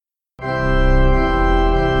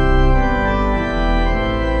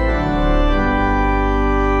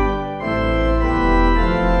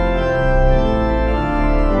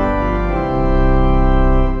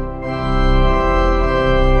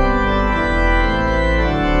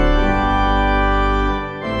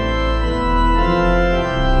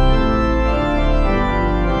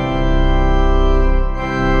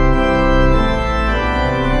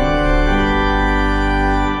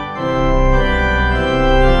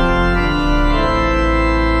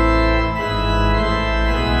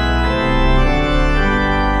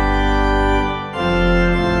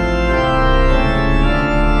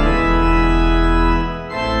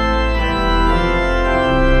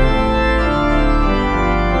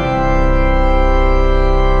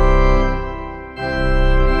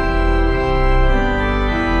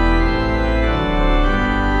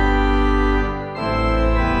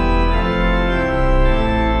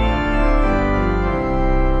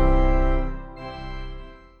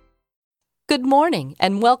Good morning,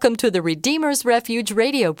 and welcome to the Redeemer's Refuge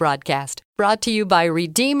radio broadcast, brought to you by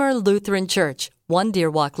Redeemer Lutheran Church, 1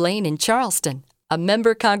 Deer Walk Lane in Charleston, a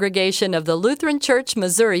member congregation of the Lutheran Church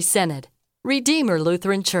Missouri Synod. Redeemer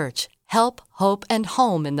Lutheran Church, help, hope, and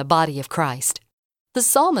home in the body of Christ. The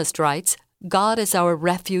psalmist writes, God is our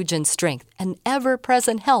refuge and strength, an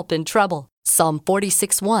ever-present help in trouble. Psalm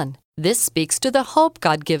 46:1. This speaks to the hope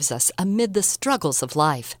God gives us amid the struggles of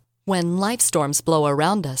life. When life storms blow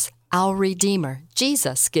around us, our Redeemer,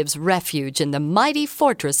 Jesus, gives refuge in the mighty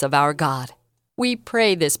fortress of our God. We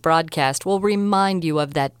pray this broadcast will remind you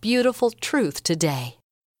of that beautiful truth today.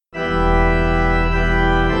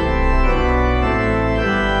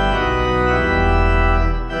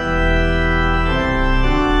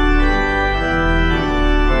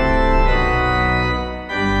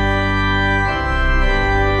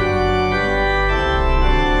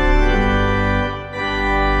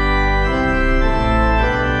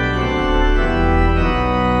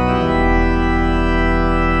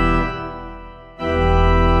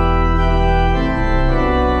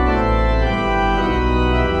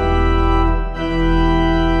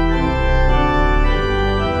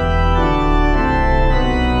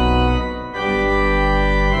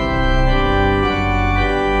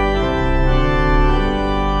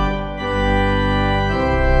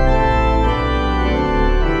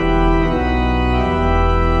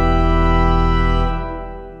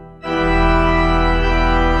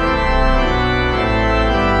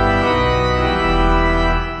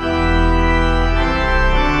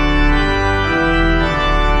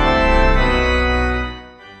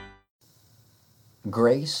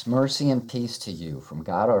 Grace, mercy, and peace to you from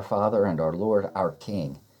God our Father and our Lord our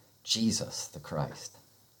King, Jesus the Christ.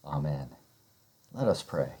 Amen. Let us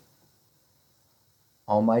pray.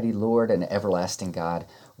 Almighty Lord and everlasting God,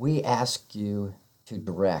 we ask you to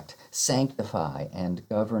direct, sanctify, and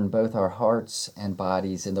govern both our hearts and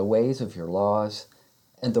bodies in the ways of your laws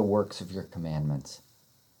and the works of your commandments,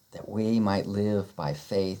 that we might live by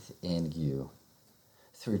faith in you.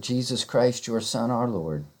 Through Jesus Christ, your Son, our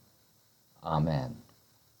Lord. Amen.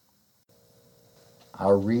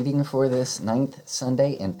 Our reading for this 9th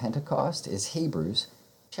Sunday in Pentecost is Hebrews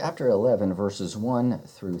chapter 11, verses 1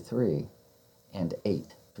 through 3 and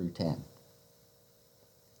 8 through 10.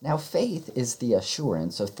 Now faith is the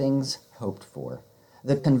assurance of things hoped for,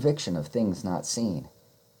 the conviction of things not seen.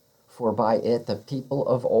 For by it the people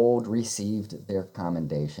of old received their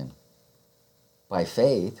commendation. By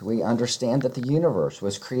faith we understand that the universe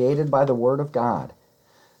was created by the word of God,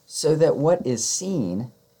 so that what is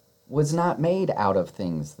seen was not made out of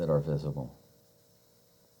things that are visible.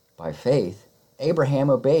 By faith, Abraham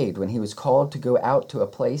obeyed when he was called to go out to a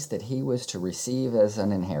place that he was to receive as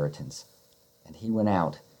an inheritance. And he went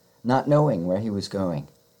out, not knowing where he was going.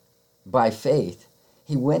 By faith,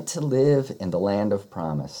 he went to live in the land of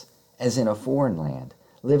promise, as in a foreign land,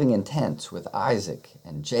 living in tents with Isaac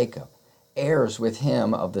and Jacob, heirs with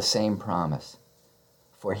him of the same promise.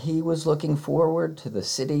 For he was looking forward to the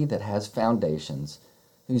city that has foundations,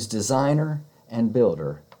 whose designer and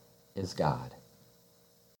builder is God.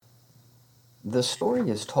 The story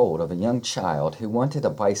is told of a young child who wanted a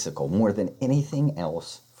bicycle more than anything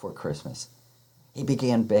else for Christmas. He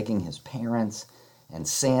began begging his parents and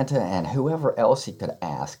Santa and whoever else he could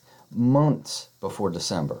ask months before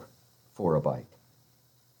December for a bike.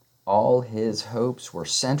 All his hopes were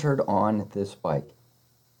centered on this bike.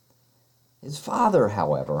 His father,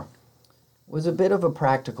 however, was a bit of a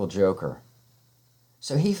practical joker.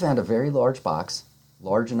 So he found a very large box,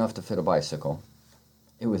 large enough to fit a bicycle.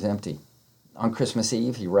 It was empty. On Christmas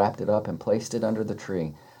Eve, he wrapped it up and placed it under the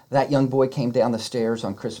tree. That young boy came down the stairs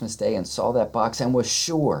on Christmas Day and saw that box and was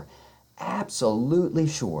sure, absolutely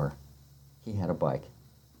sure, he had a bike.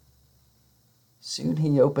 Soon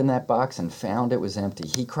he opened that box and found it was empty.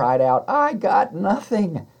 He cried out, "I got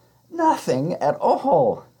nothing, nothing at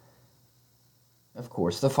all." Of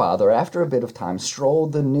course, the father, after a bit of time,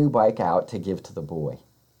 strolled the new bike out to give to the boy.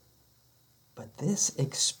 But this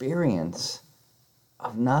experience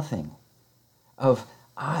of nothing, of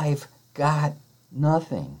I've got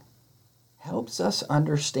nothing, helps us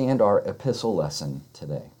understand our epistle lesson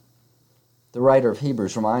today. The writer of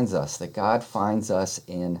Hebrews reminds us that God finds us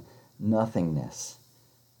in nothingness.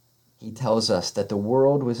 He tells us that the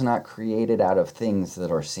world was not created out of things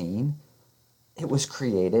that are seen. It was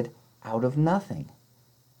created out of nothing.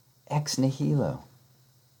 Ex nihilo.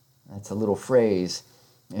 That's a little phrase.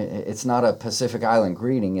 It's not a Pacific Island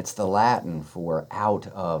greeting. It's the Latin for out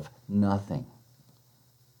of nothing.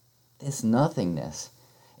 This nothingness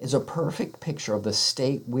is a perfect picture of the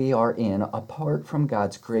state we are in apart from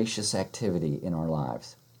God's gracious activity in our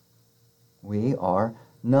lives. We are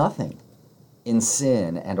nothing. in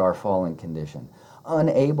sin and our fallen condition,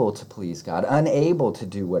 unable to please God, unable to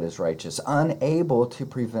do what is righteous, unable to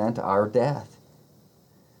prevent our death.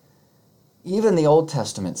 Even the Old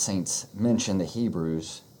Testament saints mention the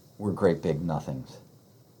Hebrews were great big nothings.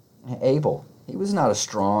 Abel, he was not a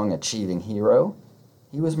strong, achieving hero.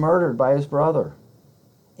 He was murdered by his brother.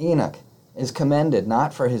 Enoch is commended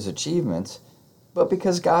not for his achievements, but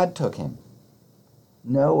because God took him.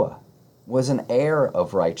 Noah was an heir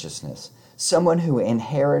of righteousness, someone who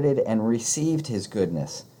inherited and received his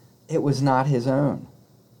goodness. It was not his own.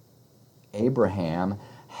 Abraham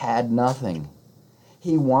had nothing.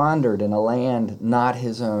 He wandered in a land not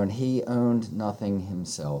his own. He owned nothing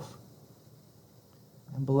himself.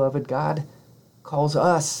 And beloved, God calls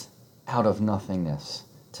us out of nothingness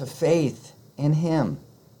to faith in him.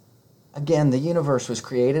 Again, the universe was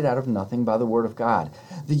created out of nothing by the word of God.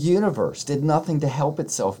 The universe did nothing to help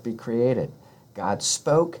itself be created. God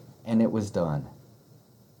spoke and it was done.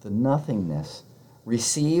 The nothingness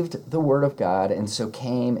received the word of God and so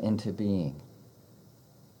came into being.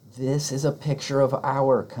 This is a picture of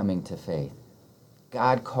our coming to faith.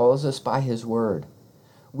 God calls us by his word.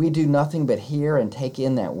 We do nothing but hear and take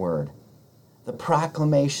in that word. The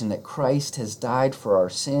proclamation that Christ has died for our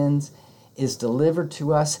sins is delivered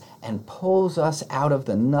to us and pulls us out of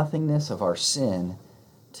the nothingness of our sin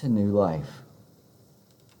to new life.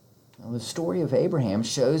 Now, the story of Abraham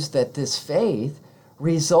shows that this faith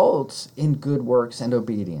results in good works and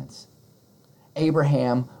obedience.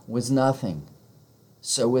 Abraham was nothing.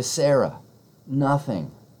 So was Sarah.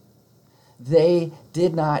 Nothing. They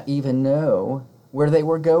did not even know where they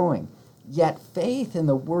were going. Yet faith in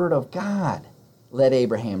the word of God led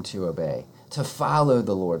Abraham to obey, to follow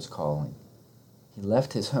the Lord's calling. He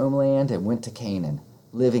left his homeland and went to Canaan,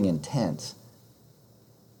 living in tents.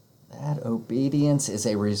 That obedience is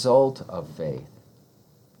a result of faith.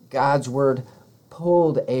 God's word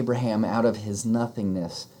pulled Abraham out of his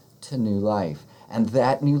nothingness to new life, and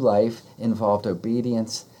that new life involved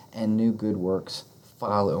obedience and new good works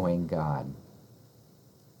following God.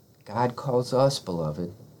 God calls us,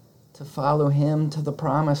 beloved, to follow him to the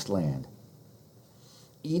promised land.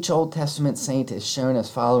 Each Old Testament saint is shown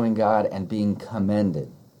as following God and being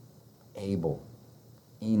commended. Abel,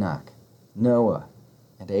 Enoch, Noah,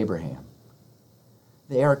 and Abraham.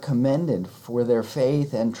 They are commended for their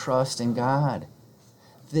faith and trust in God.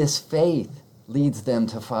 This faith leads them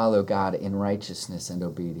to follow God in righteousness and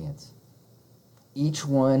obedience. Each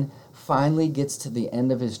one finally gets to the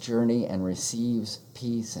end of his journey and receives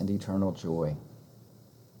peace and eternal joy.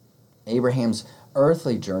 Abraham's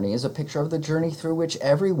earthly journey is a picture of the journey through which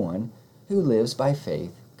everyone who lives by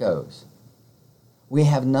faith goes. We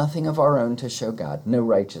have nothing of our own to show God, no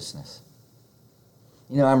righteousness.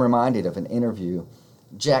 I'm reminded of an interview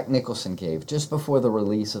Jack Nicholson gave just before the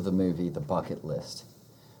release of the movie The Bucket List,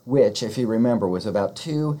 which, if you remember, was about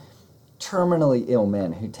two terminally ill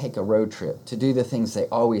men who take a road trip to do the things they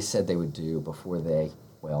always said they would do before they,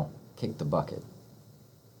 kicked the bucket.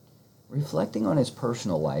 Reflecting on his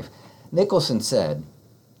personal life, Nicholson said,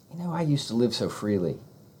 I used to live so freely.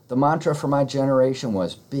 The mantra for my generation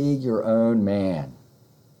was, be your own man.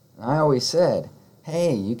 And I always said,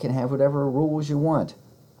 hey, you can have whatever rules you want.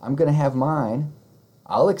 I'm going to have mine.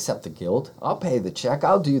 I'll accept the guilt. I'll pay the check.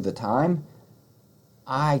 I'll do the time.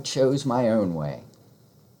 I chose my own way.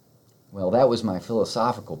 Well, that was my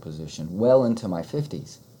philosophical position well into my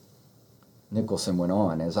 50s. Nicholson went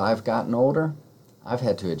on, as I've gotten older, I've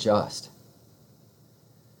had to adjust.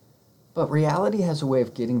 But reality has a way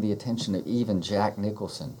of getting the attention of even Jack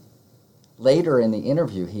Nicholson. Later in the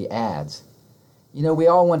interview, he adds, we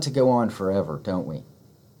all want to go on forever, don't we?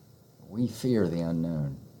 We fear the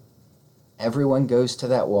unknown. Everyone goes to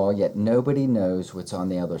that wall, yet nobody knows what's on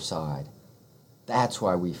the other side. That's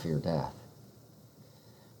why we fear death.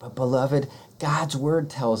 But beloved, God's word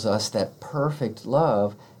tells us that perfect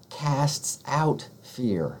love casts out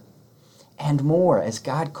fear. And more, as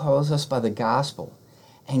God calls us by the gospel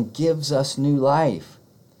and gives us new life,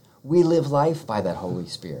 we live life by that Holy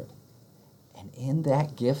Spirit. And in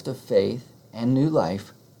that gift of faith and new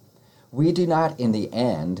life, we do not, in the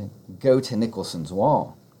end, go to Nicholson's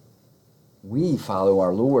wall. We follow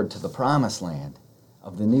our Lord to the promised land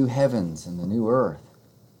of the new heavens and the new earth.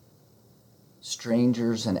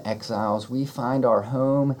 Strangers and exiles, we find our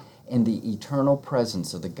home in the eternal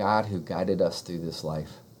presence of the God who guided us through this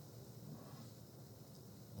life.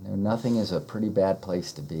 Nothing is a pretty bad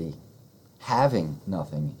place to be. Having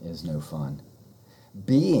nothing is no fun.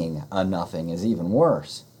 Being a nothing is even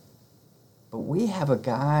worse. But we have a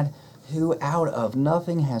God who out of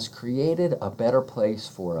nothing has created a better place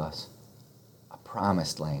for us, a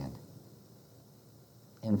promised land.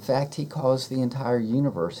 In fact, he caused the entire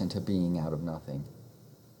universe into being out of nothing.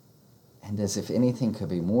 And as if anything could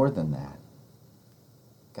be more than that,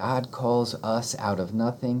 God calls us out of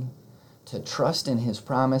nothing to trust in his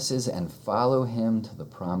promises and follow him to the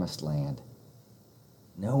promised land,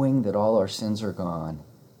 knowing that all our sins are gone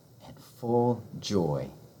and full joy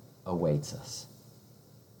awaits us.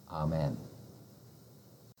 Amen.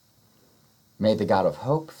 May the God of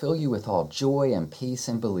hope fill you with all joy and peace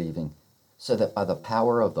in believing, so that by the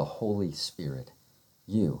power of the Holy Spirit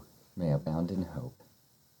you may abound in hope.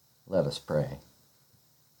 Let us pray.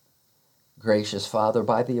 Gracious Father,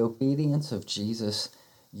 by the obedience of Jesus,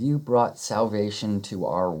 you brought salvation to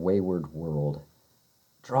our wayward world.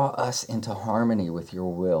 Draw us into harmony with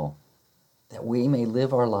your will, that we may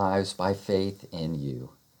live our lives by faith in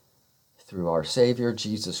you. Through our Savior,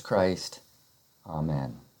 Jesus Christ.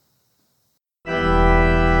 Amen.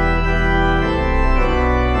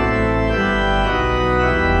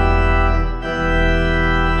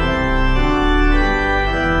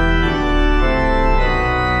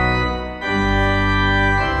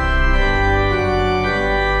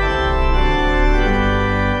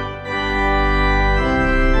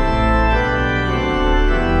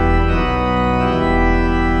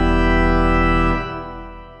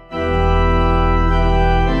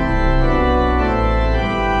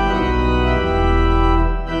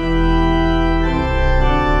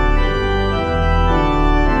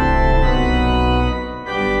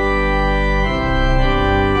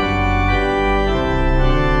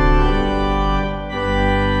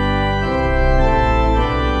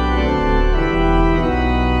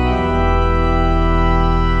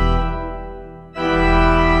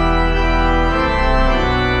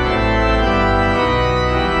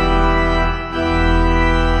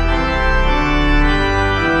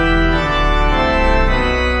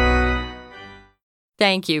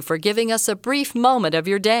 Thank you for giving us a brief moment of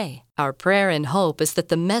your day. Our prayer and hope is that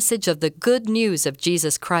the message of the good news of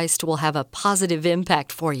Jesus Christ will have a positive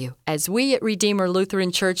impact for you as we at Redeemer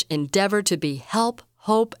Lutheran Church endeavor to be help,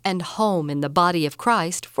 hope, and home in the body of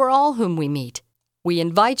Christ for all whom we meet. We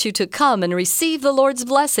invite you to come and receive the Lord's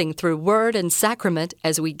blessing through word and sacrament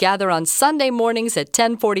as we gather on Sunday mornings at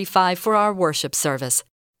 10:45 for our worship service.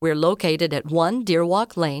 We're located at 1 Deer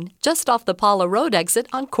Walk Lane, just off the Paula Road exit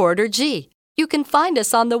on Corridor G. You can find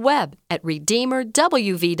us on the web at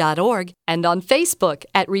redeemerwv.org and on Facebook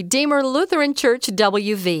at Redeemer Lutheran Church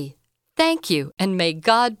WV. Thank you, and may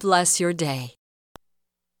God bless your day.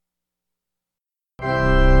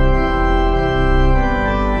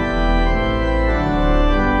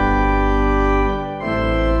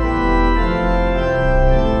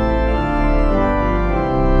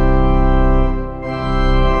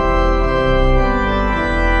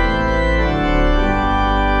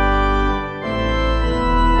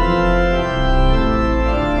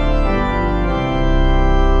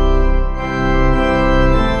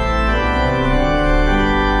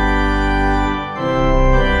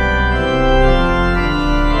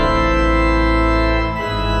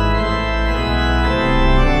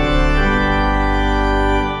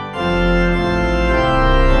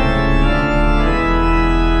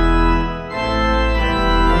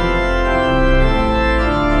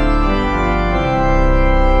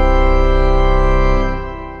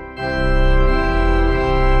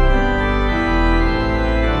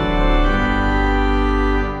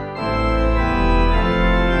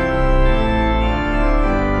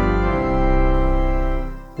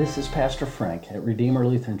 This is Pastor Frank at Redeemer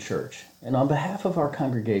Lutheran Church, and on behalf of our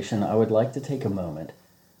congregation, I would like to take a moment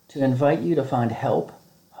to invite you to find help,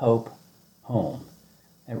 hope, home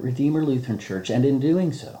at Redeemer Lutheran Church, and in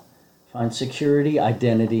doing so, find security,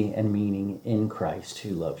 identity, and meaning in Christ who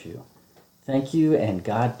loves you. Thank you, and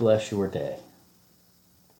God bless your day.